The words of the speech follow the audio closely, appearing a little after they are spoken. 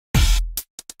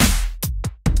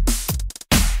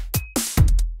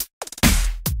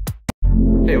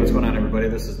Hey, what's going on everybody?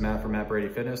 This is Matt from Matt Brady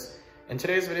Fitness. In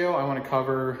today's video, I want to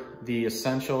cover the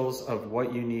essentials of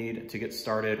what you need to get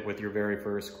started with your very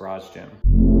first garage gym.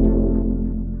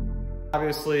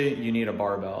 Obviously, you need a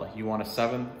barbell. You want a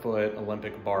 7-foot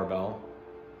Olympic barbell.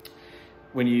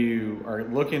 When you are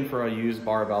looking for a used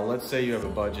barbell, let's say you have a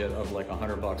budget of like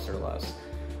 $100 or less.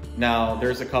 Now,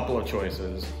 there's a couple of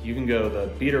choices. You can go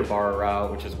the beater bar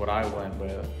route, which is what I went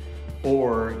with,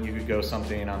 or you could go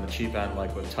something on the cheap end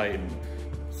like with Titan.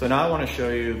 So now I want to show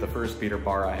you the first beater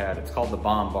bar I had. It's called the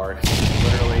bomb bar. It's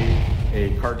literally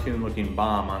a cartoon looking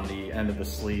bomb on the end of the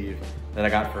sleeve that I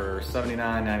got for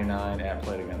 $79.99 at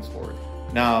Play It Again Sport.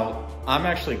 Now, I'm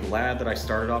actually glad that I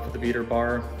started off with the beater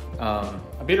bar.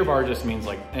 A beater bar just means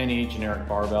like any generic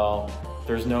barbell.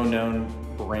 There's no known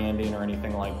branding or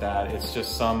anything like that. It's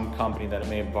just some company that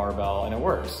made a barbell and it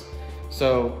works.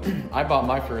 So I bought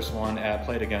my first one at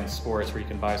Play It Again Sports, where you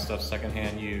can buy stuff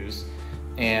secondhand used.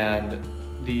 And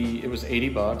it was 80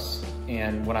 bucks.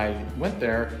 And when I went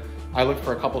there, I looked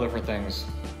for a couple different things.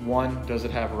 One, does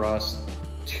it have rust?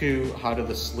 Two, how do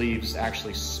the sleeves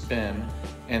actually spin?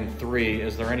 And three,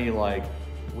 is there any like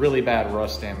really bad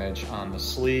rust damage on the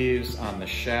sleeves, on the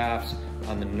shafts,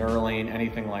 on the knurling,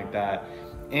 anything like that?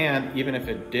 And even if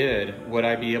it did, would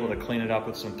I be able to clean it up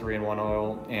with some 3-in-1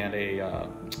 oil and a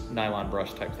nylon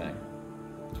brush type thing?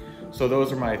 So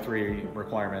those are my three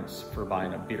requirements for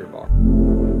buying a beater bar.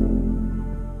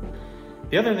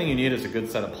 The other thing you need is a good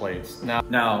set of plates.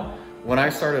 Now, when I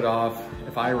started off,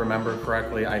 if I remember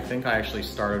correctly, I think I actually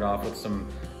started off with some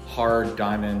hard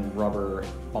diamond rubber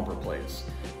bumper plates,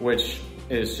 which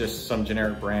is just some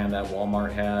generic brand that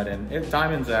Walmart had. And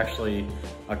Diamond's actually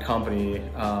a company,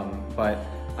 but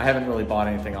I haven't really bought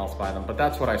anything else by them. But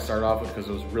that's what I started off with because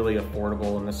it was really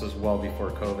affordable, and this is well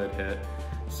before COVID hit.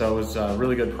 So it was a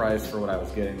really good price for what I was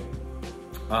getting.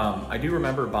 I do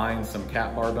remember buying some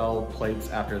Cap barbell plates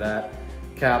after that.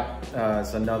 Cap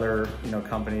is another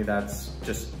company that's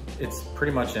just, it's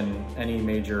pretty much in any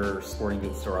major sporting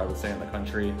goods store, I would say, in the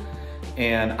country.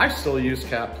 And I still use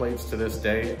Cap plates to this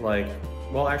day. Like,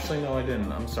 well, actually, no, I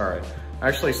didn't. I'm sorry. I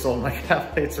actually sold my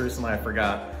Cap plates recently, I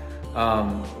forgot.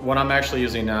 What I'm actually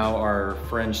using now are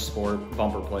Fringe Sport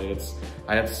bumper plates.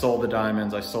 I had sold the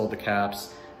diamonds, I sold the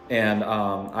Caps, and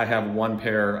I have one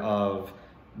pair of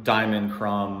diamond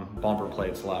crumb bumper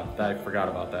plates left. I forgot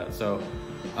about that. So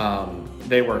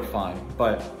they work fine,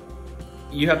 but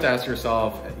you have to ask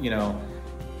yourself,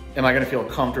 am I gonna feel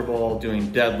comfortable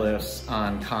doing deadlifts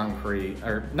on concrete,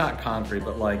 or not concrete,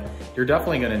 but like you're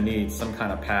definitely gonna need some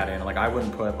kind of padding. Like I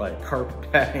wouldn't put like carpet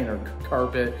padding or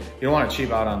carpet. You don't wanna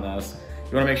cheap out on this.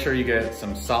 You wanna make sure you get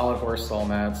some solid horse stall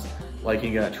mats, like you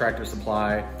can get at Tractor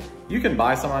Supply. You can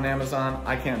buy some on Amazon.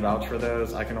 I can't vouch for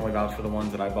those. I can only vouch for the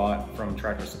ones that I bought from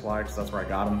Tractor Supply because that's where I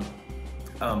got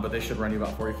them. But they should run you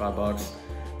about 45 bucks,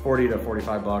 40 to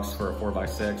 45 bucks for a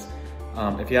 4x6.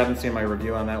 If you haven't seen my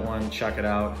review on that one, check it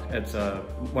out. It's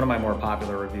one of my more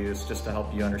popular reviews, just to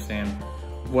help you understand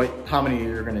how many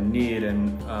you're gonna need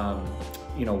and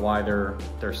why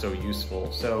they're so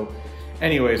useful. So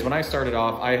anyways, when I started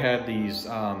off, I had these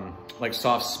like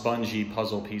soft spongy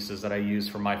puzzle pieces that I use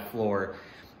for my floor.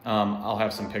 I'll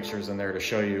have some pictures in there to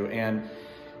show you. And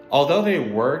although they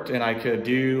worked and I could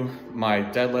do my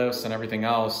deadlifts and everything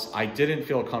else, I didn't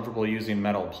feel comfortable using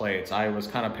metal plates. I was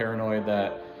kind of paranoid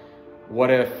that what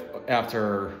if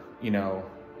after,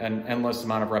 an endless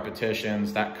amount of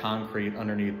repetitions, that concrete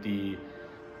underneath the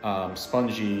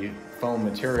spongy foam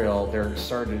material, there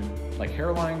started like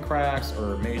hairline cracks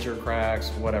or major cracks,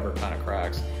 whatever kind of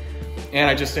cracks. And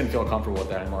I just didn't feel comfortable with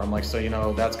that anymore. I'm like, so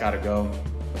that's gotta go.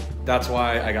 That's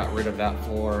why I got rid of that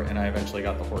floor and I eventually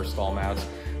got the horse stall mats.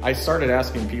 I started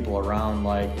asking people around,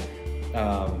 like,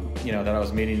 that I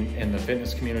was meeting in the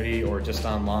fitness community or just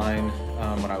online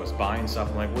when I was buying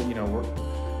stuff. I'm like, well,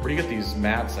 where do you get these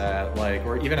mats at? Like,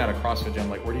 or even at a CrossFit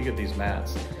gym, like, where do you get these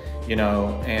mats?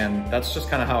 And that's just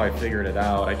kind of how I figured it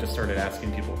out. I just started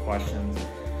asking people questions.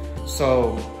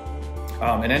 So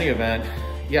in any event,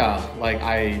 yeah, like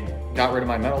I got rid of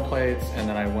my metal plates and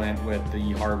then I went with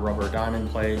the hard rubber diamond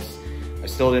plates. I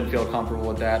still didn't feel comfortable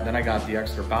with that. Then I got the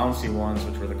extra bouncy ones,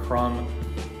 which were the crumb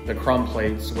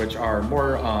plates, which are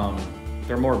more,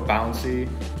 they're more bouncy.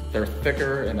 They're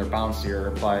thicker and they're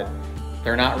bouncier, but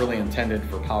they're not really intended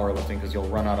for powerlifting because you'll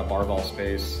run out of barbell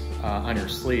space on your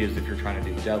sleeves if you're trying to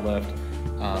do deadlift,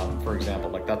 for example.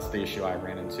 Like that's the issue I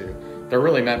ran into. They're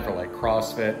really meant for like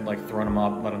CrossFit, like throwing them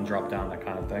up, let them drop down, that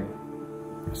kind of thing.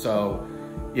 So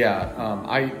yeah,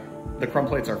 the crumb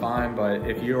plates are fine, but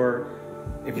if you're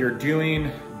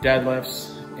doing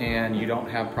deadlifts and you don't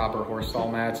have proper horse stall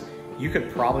mats, you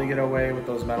could probably get away with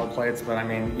those metal plates, but I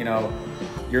mean, you know,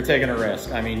 you're taking a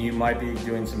risk. I mean, you might be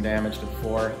doing some damage to the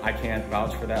floor. I can't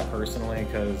vouch for that personally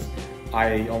because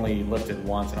I only lifted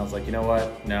once and I was like, you know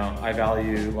what? No, I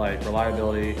value like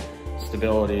reliability,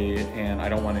 stability, and I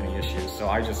don't want any issues. So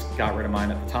I just got rid of mine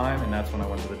at the time, and that's when I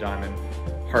went to the diamond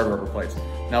hard rubber plates.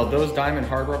 Now those diamond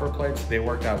hard rubber plates, they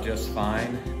worked out just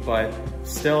fine, but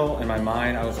still in my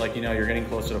mind, I was like, you know, you're getting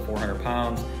closer to 400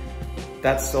 pounds.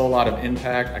 That's still a lot of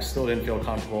impact. I still didn't feel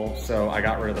comfortable, so I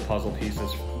got rid of the puzzle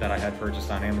pieces that I had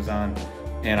purchased on Amazon,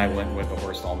 and I went with the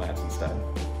horse stall mats instead.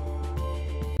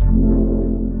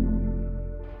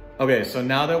 Okay, so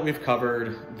now that we've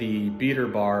covered the beater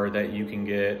bar that you can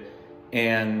get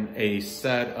and a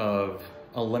set of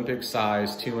Olympic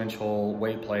size 2-inch hole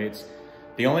weight plates,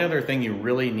 the only other thing you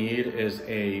really need is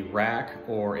a rack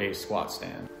or a squat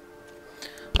stand.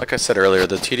 Like I said earlier,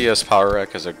 the TDS Power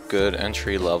Rack is a good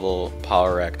entry-level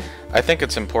power rack. I think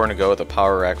it's important to go with a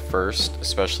power rack first,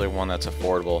 especially one that's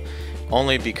affordable.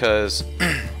 Only because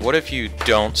what if you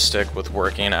don't stick with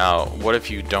working out? What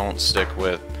if you don't stick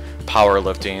with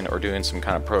powerlifting or doing some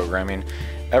kind of programming?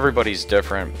 Everybody's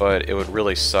different, but it would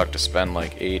really suck to spend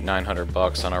like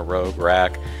 $800-900 on a Rogue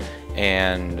rack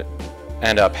and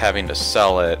end up having to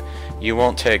sell it. You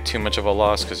won't take too much of a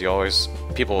loss because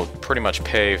people pretty much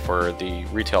pay for the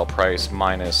retail price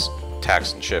minus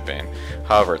tax and shipping.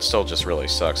 However, it still just really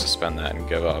sucks to spend that and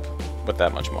give up with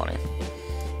that much money.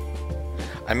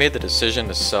 I made the decision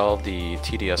to sell the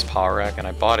TDS Power Rack and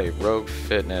I bought a Rogue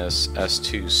Fitness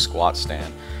S2 squat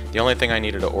stand. The only thing I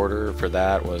needed to order for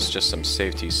that was just some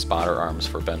safety spotter arms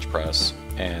for bench press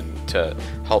and to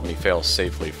help me fail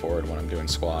safely forward when I'm doing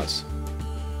squats.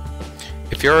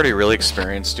 If you're already really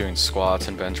experienced doing squats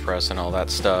and bench press and all that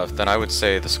stuff, then I would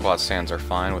say the squat stands are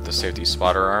fine with the safety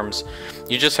spotter arms.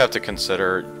 You just have to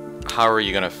consider how are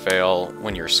you going to fail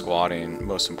when you're squatting,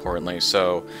 most importantly.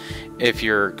 So if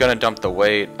you're going to dump the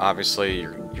weight, obviously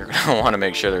you're going to want to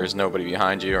make sure there's nobody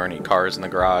behind you or any cars in the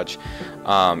garage.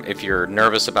 If you're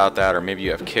nervous about that, or maybe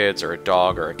you have kids or a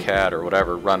dog or a cat or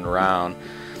whatever running around,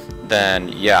 then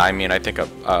yeah, I mean, I think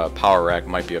a power rack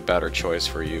might be a better choice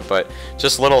for you. But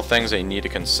just little things that you need to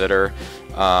consider.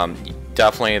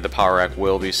 Definitely the power rack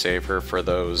will be safer for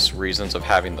those reasons of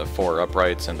having the 4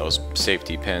 uprights and those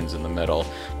safety pins in the middle.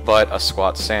 But a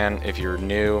squat stand, if you're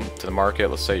new to the market,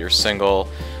 let's say you're single,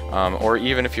 or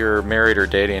even if you're married or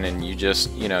dating and you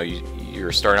just, you know,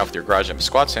 you're starting off with your garage gym,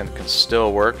 squat stand can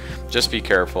still work. Just be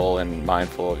careful and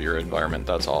mindful of your environment,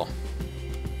 that's all.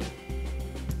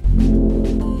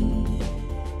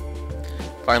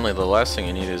 Finally, the last thing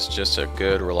you need is just a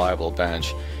good, reliable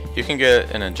bench. You can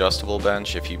get an adjustable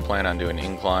bench if you plan on doing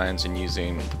inclines and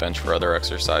using the bench for other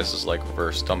exercises like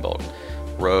reverse dumbbell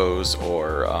rows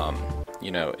or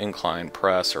you know, incline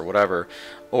press or whatever.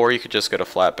 Or you could just get a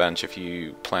flat bench if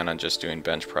you plan on just doing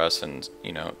bench press and,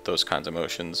 you know, those kinds of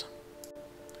motions.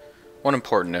 One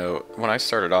important note, when I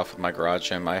started off with my garage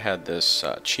gym, I had this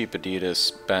cheap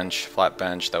Adidas bench, flat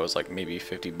bench that was like maybe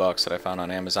 $50 that I found on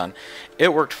Amazon.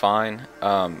 It worked fine.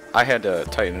 I had to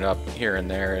tighten it up here and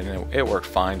there, and it worked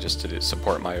fine just to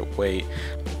support my weight.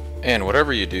 And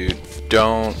whatever you do,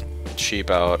 don't cheap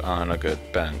out on a good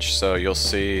bench. So you'll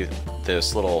see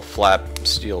this little flat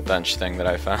steel bench thing that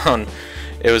I found.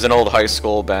 It was an old high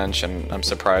school bench, and I'm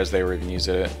surprised they were even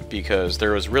using it because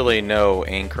there was really no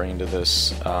anchoring to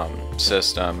this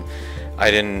system.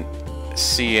 I didn't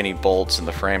see any bolts in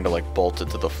the frame to like bolt it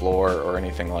to the floor or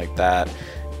anything like that.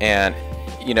 And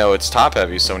you know, it's top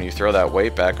heavy, so when you throw that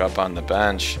weight back up on the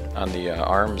bench, on the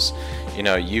arms, you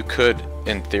know, you could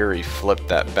in theory flip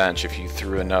that bench if you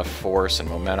threw enough force and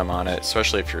momentum on it,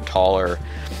 especially if you're taller.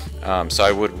 So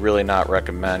I would really not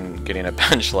recommend getting a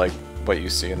bench like what you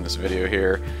see in this video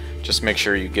here. Just make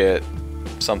sure you get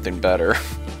something better.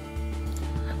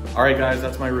 Alright guys,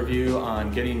 that's my review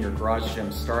on getting your garage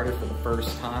gym started for the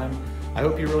first time. I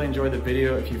hope you really enjoyed the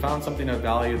video. If you found something of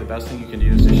value, the best thing you can do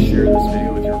is just share this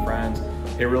video with your friends.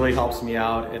 It really helps me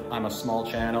out. I'm a small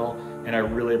channel, and I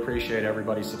really appreciate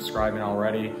everybody subscribing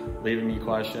already, leaving me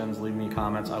questions, leaving me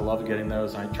comments. I love getting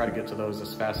those, and I try to get to those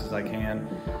as fast as I can.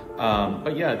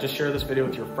 But yeah, just share this video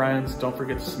with your friends. Don't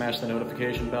forget to smash the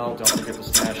notification bell. Don't forget to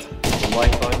smash the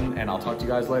like button, and I'll talk to you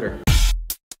guys later.